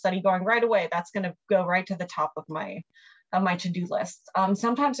to get a study going right away. That's going to go right to the top of my to-do list.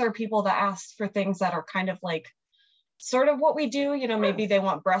 Sometimes there are people that ask for things that are kind of like sort of what we do. Maybe they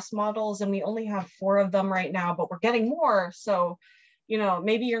want breast models, and we only have 4 of them right now, but we're getting more. So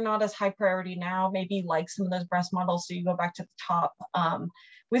maybe you're not as high priority now, maybe you like some of those breast models, so you go back to the top.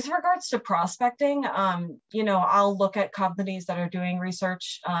 With regards to prospecting, I'll look at companies that are doing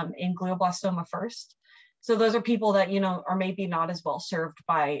research in glioblastoma first. So those are people that, are maybe not as well served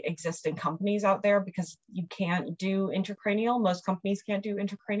by existing companies out there, because you can't do intracranial. Most companies can't do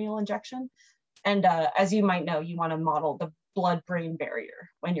intracranial injection. And as you might know, you want to model the blood-brain barrier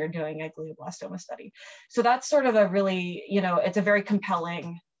when you're doing a glioblastoma study. So that's sort of a really, it's a very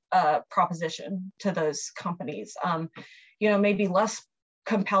compelling proposition to those companies. Maybe less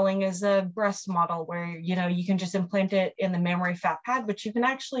compelling is a breast model where, you can just implant it in the mammary fat pad, which you can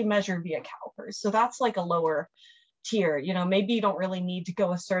actually measure via calipers. So that's like a lower tier. Maybe you don't really need to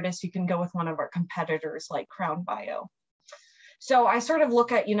go with Certis. You can go with one of our competitors like Crown Bio. So I sort of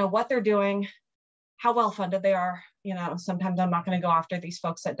look at, what they're doing, how well funded they are. Sometimes I'm not going to go after these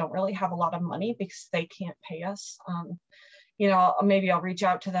folks that don't really have a lot of money because they can't pay us. Maybe I'll reach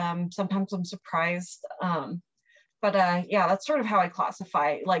out to them. Sometimes I'm surprised. But yeah, that's sort of how I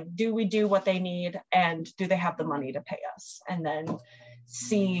classify. Like, do we do what they need, and do they have the money to pay us? And then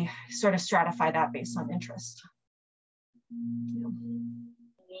sort of stratify that based on interest.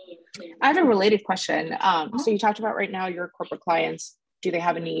 I have a related question. So you talked about right now your corporate clients, do they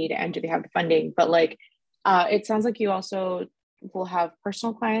have a need and do they have the funding? But like, it sounds like you also will have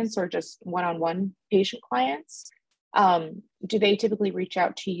personal clients or just one-on-one patient clients. Do they typically reach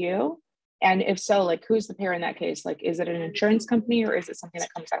out to you? And if so, like, who's the payer in that case? Like, is it an insurance company or is it something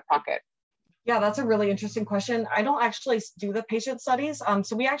that comes out of pocket? Yeah, that's a really interesting question. I don't actually do the patient studies.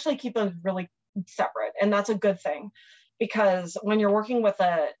 So we actually keep those really separate, and that's a good thing, because when you're working with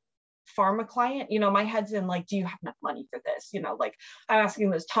a pharma client, my head's in like, do you have enough money for this? Like, I'm asking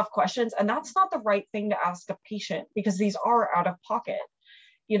those tough questions, and that's not the right thing to ask a patient, because these are out of pocket.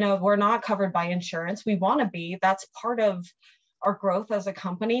 We're not covered by insurance. We want to be. That's part of our growth as a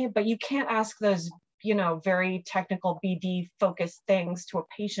company, but you can't ask those, very technical BD focused things to a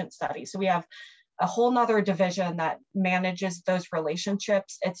patient study. So we have a whole nother division that manages those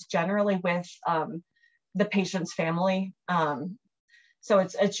relationships. It's generally with the patient's family. So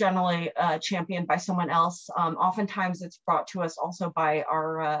it's generally championed by someone else. Oftentimes it's brought to us also by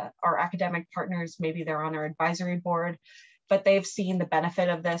our academic partners. Maybe they're on our advisory board, but they've seen the benefit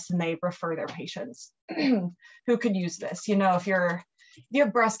of this and they refer their patients who could use this. If you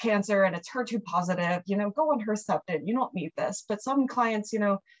have breast cancer and it's HER2 positive, go on Herceptin, you don't need this. But some clients,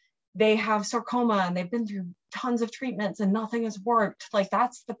 they have sarcoma and they've been through tons of treatments and nothing has worked. Like,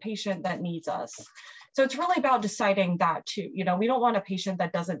 that's the patient that needs us. So it's really about deciding that too. You know, we don't want a patient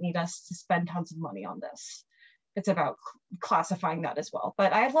that doesn't need us to spend tons of money on this. It's about classifying that as well.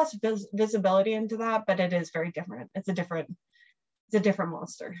 But I have less visibility into that, but it is very different. It's a different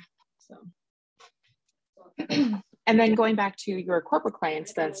monster. So. And then going back to your corporate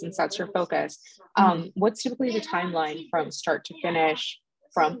clients then, since that's your focus, what's typically the timeline from start to finish,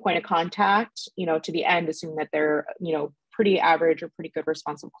 from point of contact, you know, to the end, assuming that they're, you know, pretty average or pretty good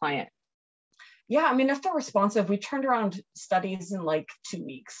responsive client? Yeah, I mean, if they're responsive, we turned around studies in like 2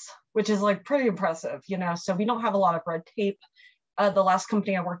 weeks, which is like pretty impressive, you know, so we don't have a lot of red tape. The last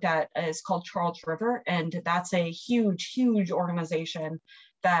company I worked at is called Charles River, and that's a huge, huge organization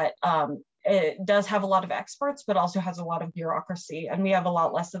that it does have a lot of experts, but also has a lot of bureaucracy. And we have a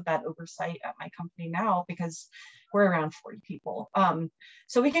lot less of that oversight at my company now because we're around 40 people.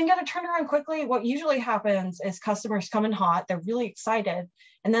 So we can get a turnaround quickly. What usually happens is customers come in hot, they're really excited,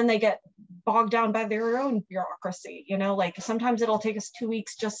 and then they get bogged down by their own bureaucracy. You know, like sometimes it'll take us 2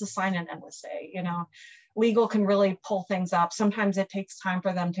 weeks just to sign an MSA, you know. Legal can really pull things up. Sometimes it takes time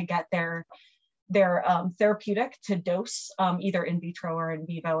for them to get their therapeutic to dose, either in vitro or in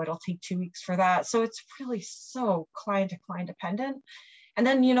vivo. It'll take 2 weeks for that. So it's really so client to client dependent. And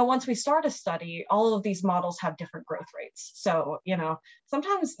then, you know, once we start a study, all of these models have different growth rates. So, you know,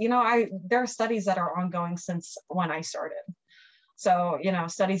 sometimes, you know, there are studies that are ongoing since when I started. So, you know,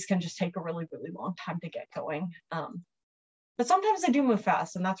 studies can just take a really, really long time to get going. But sometimes they do move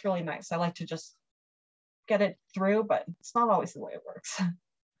fast, and that's really nice. I like to just get it through, but it's not always the way it works.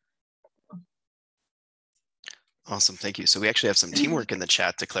 Awesome, thank you. So we actually have some teamwork in the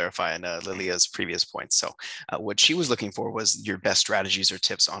chat to clarify on Lilia's previous points. So what she was looking for was your best strategies or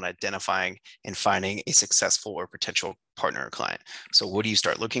tips on identifying and finding a successful or potential partner or client. So what do you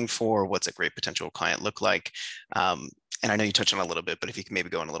start looking for? What's a great potential client look like? And I know you touched on it a little bit, but if you can maybe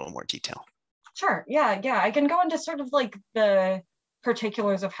go in a little more detail. Sure, yeah, I can go into sort of like the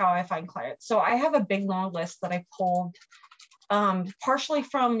particulars of how I find clients. So I have a big long list that I pulled partially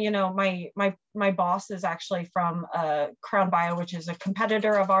from, you know, my boss is actually from Crown Bio, which is a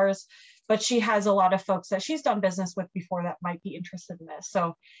competitor of ours, but she has a lot of folks that she's done business with before that might be interested in this.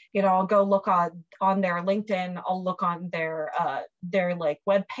 So, you know, I'll go look on their LinkedIn, I'll look on their like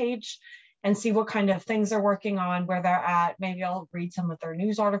web page and see what kind of things they're working on, where they're at. Maybe I'll read some of their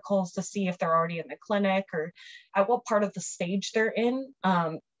news articles to see if they're already in the clinic or at what part of the stage they're in.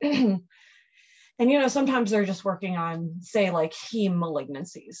 And, you know, sometimes they're just working on, say, like heme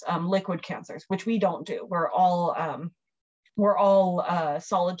malignancies, liquid cancers, which we don't do. We're all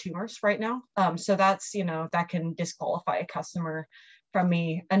solid tumors right now. So that's, you know, that can disqualify a customer from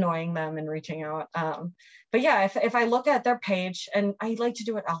me annoying them and reaching out. But yeah, if I look at their page, and I like to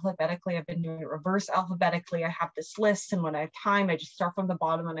do it alphabetically, I've been doing it reverse alphabetically. I have this list, and when I have time, I just start from the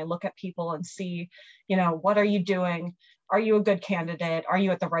bottom and I look at people and see, you know, what are you doing? Are you a good candidate? Are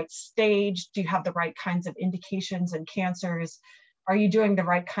you at the right stage? Do you have the right kinds of indications and cancers? Are you doing the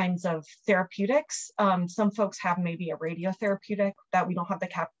right kinds of therapeutics? Some folks have maybe a radiotherapeutic that we don't have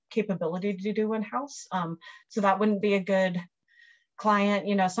the capability to do in-house. So that wouldn't be a good client.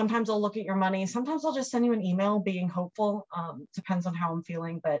 You know, sometimes I'll look at your money. Sometimes I'll just send you an email being hopeful. Depends on how I'm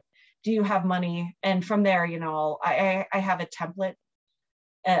feeling, but do you have money? And from there, you know, I have a template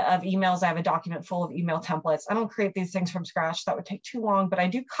of emails. I have a document full of email templates. I don't create these things from scratch. That would take too long, but I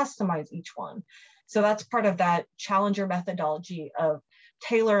do customize each one. So that's part of that challenger methodology of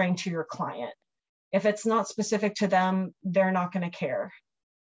tailoring to your client. If it's not specific to them, they're not going to care.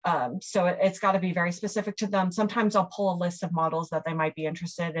 So it's got to be very specific to them. Sometimes I'll pull a list of models that they might be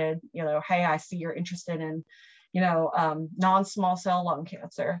interested in. You know, hey, I see you're interested in, you know, non-small cell lung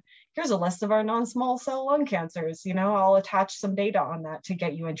cancer. Here's a list of our non-small cell lung cancers. You know, I'll attach some data on that to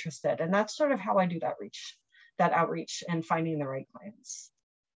get you interested. And that's sort of how I do that outreach and finding the right clients.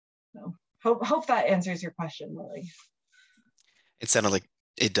 So hope that answers your question, Lily. It sounded like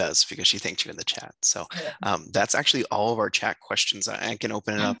it does, because she thanked you in the chat. So that's actually all of our chat questions. I can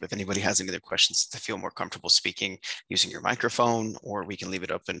open it up if anybody has any other questions to feel more comfortable speaking using your microphone, or we can leave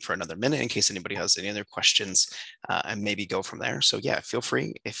it open for another minute in case anybody has any other questions, and maybe go from there. So yeah, feel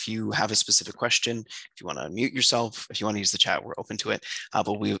free. If you have a specific question, if you want to unmute yourself, if you want to use the chat, we're open to it,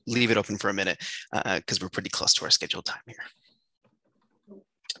 but we leave it open for a minute because we're pretty close to our scheduled time here.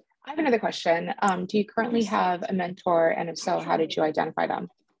 I have another question. Do you currently have a mentor? And if so, how did you identify them?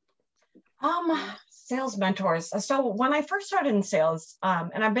 Sales mentors. So when I first started in sales,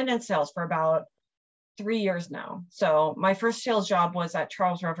 and I've been in sales for about 3 years now. So my first sales job was at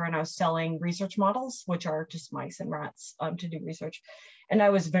Charles River, and I was selling research models, which are just mice and rats to do research. And I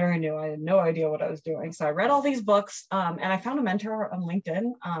was very new. I had no idea what I was doing. So I read all these books and I found a mentor on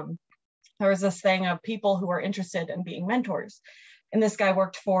LinkedIn. There was this thing of people who were interested in being mentors. And this guy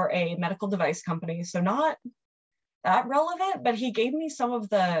worked for a medical device company. So not that relevant, but he gave me some of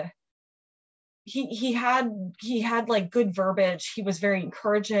the, he had like good verbiage. He was very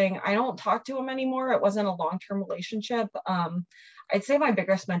encouraging. I don't talk to him anymore. It wasn't a long-term relationship. I'd say my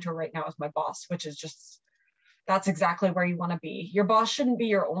biggest mentor right now is my boss, which is just, that's exactly where you want to be. Your boss shouldn't be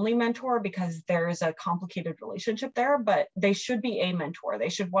your only mentor because there's a complicated relationship there, but they should be a mentor. They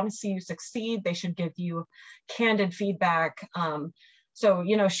should want to see you succeed. They should give you candid feedback. So,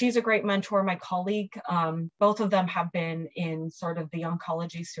 you know, she's a great mentor. My colleague, both of them have been in sort of the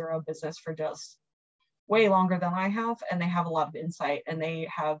oncology CRO business for just way longer than I have, and they have a lot of insight, and they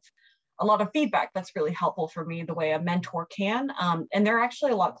have a lot of feedback that's really helpful for me the way a mentor can. And they're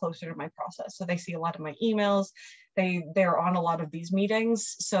actually a lot closer to my process. So they see a lot of my emails. They're on a lot of these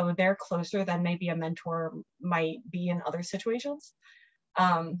meetings. So they're closer than maybe a mentor might be in other situations.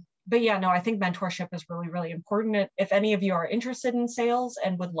 But yeah, no, I think mentorship is really, really important. If any of you are interested in sales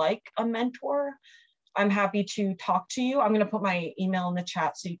and would like a mentor, I'm happy to talk to you. I'm going to put my email in the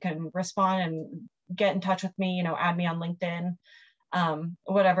chat so you can respond and get in touch with me, you know, add me on LinkedIn,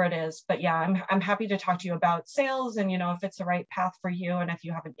 whatever it is. But yeah, I'm happy to talk to you about sales and, you know, if it's the right path for you and if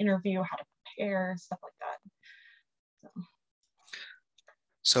you have an interview, how to prepare, stuff like that.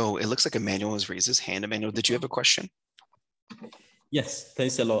 So it looks like Emmanuel has raised his hand. Emmanuel, did you have a question? Yes,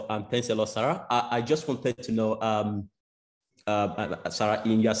 thanks a lot. Thanks a lot, Sarah. I just wanted to know, Sarah,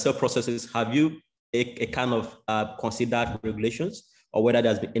 in your sales processes, have you a kind of considered regulations, or whether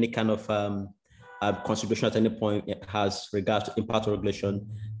there's been any kind of consideration at any point has regards to impact of regulation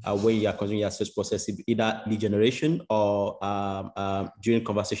when you are considering your sales process, either lead generation or during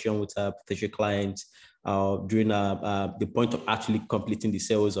conversation with potential clients, during the point of actually completing the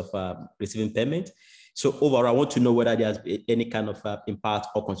sales of receiving payment? So overall, I want to know whether there's any kind of impact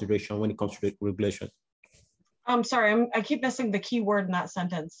or consideration when it comes to regulation. I'm sorry, I keep missing the key word in that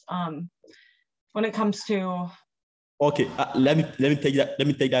sentence. When it comes to. Okay, let me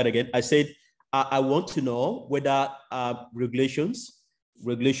take that again. I said I want to know whether regulations,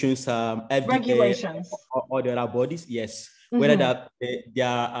 FDA regulations, or the other bodies, yes, whether there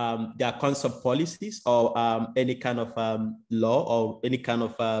are concept policies or any kind of law or any kind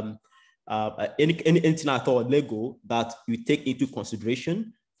of anything at all legal that you take into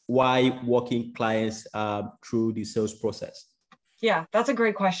consideration while walking clients through the sales process? Yeah, that's a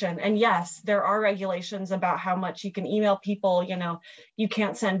great question. And yes, there are regulations about how much you can email people. You know, you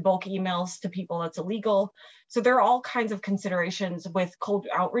can't send bulk emails to people, that's illegal. So there are all kinds of considerations with cold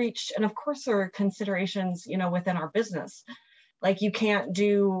outreach. And of course, there are considerations, you know, within our business. Like you can't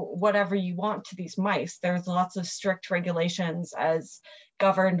do whatever you want to these mice. There's lots of strict regulations as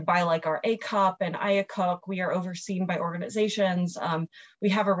governed by like our ACOP and IACOC. We are overseen by organizations. We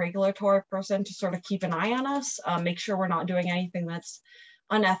have a regulatory person to sort of keep an eye on us, make sure we're not doing anything that's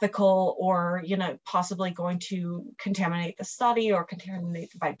unethical or, you know, possibly going to contaminate the study or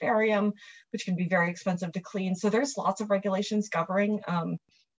contaminate the vivarium, which can be very expensive to clean. So there's lots of regulations governing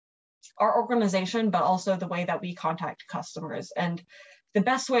our organization, but also the way that we contact customers. And the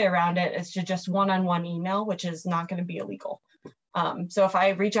best way around it is to just one-on-one email, which is not going to be illegal. So if I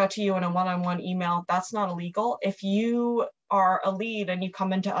reach out to you in a one-on-one email, that's not illegal. If you are a lead and you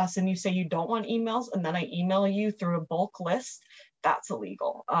come into us and you say you don't want emails, and then I email you through a bulk list, that's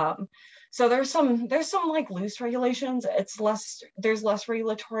illegal. So there's some like loose regulations. There's less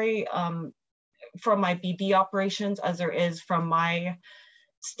regulatory from my BD operations as there is from my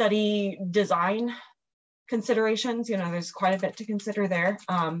study design considerations. You know, there's quite a bit to consider there.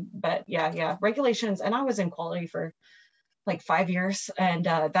 But yeah, regulations. And I was in quality for like 5 years, and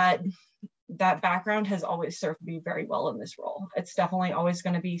that background has always served me very well in this role. It's definitely always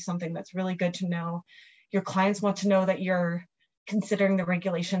going to be something that's really good to know. Your clients want to know that you're considering the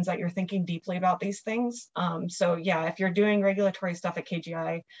regulations, that you're thinking deeply about these things. So yeah, if you're doing regulatory stuff at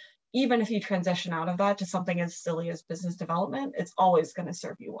KGI, even if you transition out of that to something as silly as business development, it's always going to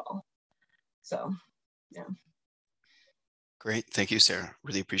serve you well. So, yeah. Great. Thank you, Sarah.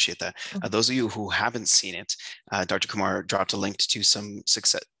 Really appreciate that. Those of you who haven't seen it, Dr. Kumar dropped a link to some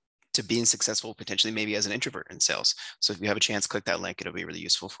success, to being successful potentially maybe as an introvert in sales. So if you have a chance, click that link. It'll be really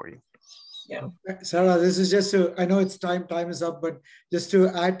useful for you. Yeah. Sarah, this is just to, I know it's time is up, but just to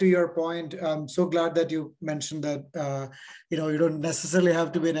add to your point, I'm so glad that you mentioned that, you know, you don't necessarily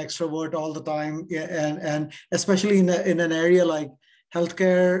have to be an extrovert all the time. And especially in an area like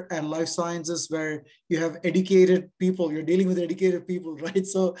healthcare and life sciences where you have educated people, you're dealing with educated people, right?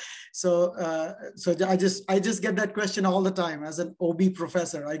 So I just get that question all the time. As an OB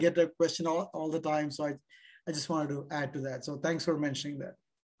professor, I get that question all the time. So I just wanted to add to that. So thanks for mentioning that.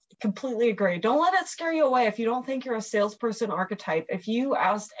 Completely agree. Don't let it scare you away if you don't think you're a salesperson archetype. If you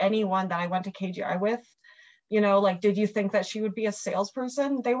asked anyone that I went to KGI with, you know, like, did you think that she would be a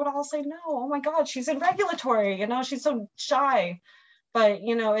salesperson? They would all say, no, oh my God, she's in regulatory, you know, she's so shy. But,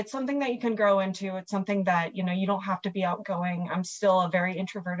 you know, it's something that you can grow into. It's something that, you know, you don't have to be outgoing. I'm still a very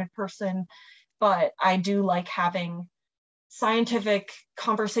introverted person, but I do like having scientific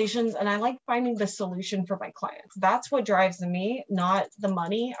conversations, and I like finding the solution for my clients. That's what drives me, not the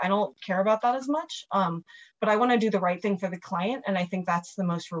money. I don't care about that as much, but I want to do the right thing for the client, and I think that's the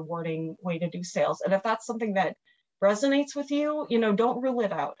most rewarding way to do sales. And if that's something that resonates with you, you know, don't rule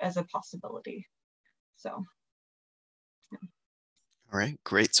it out as a possibility. So yeah. All right,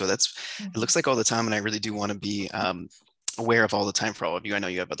 great. So that's, it looks like all the time, and I really do want to be aware of all the time for all of you. I know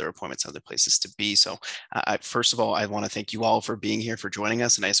you have other appointments, other places to be. So first of all, I want to thank you all for being here, for joining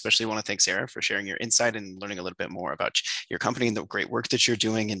us. And I especially want to thank Sara for sharing your insight and learning a little bit more about your company and the great work that you're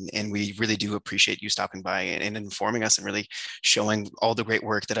doing. And we really do appreciate you stopping by and informing us and really showing all the great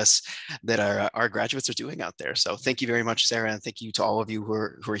work that our graduates are doing out there. So thank you very much, Sara. And thank you to all of you who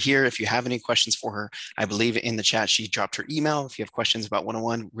are here. If you have any questions for her, I believe in the chat, she dropped her email. If you have questions about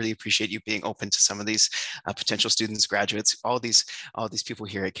 101, really appreciate you being open to some of these potential students, graduates, all these people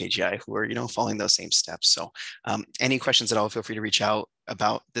here at KGI who are, you know, following those same steps. So any questions at all, feel free to reach out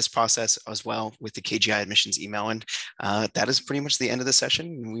about this process as well with the KGI admissions email. And that is pretty much the end of the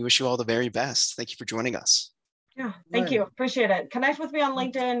session. We wish you all the very best. Thank you for joining us. Yeah, thank you. Appreciate it. Connect with me on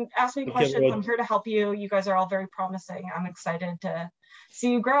LinkedIn. Ask me questions. I'm here to help you. You guys are all very promising. I'm excited to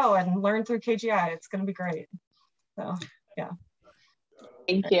see you grow and learn through KGI. It's going to be great. So, yeah.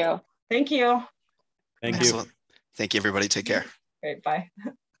 Thank you. Thank you. Thank Excellent. you. Thank you, everybody. Take care. Great. Bye.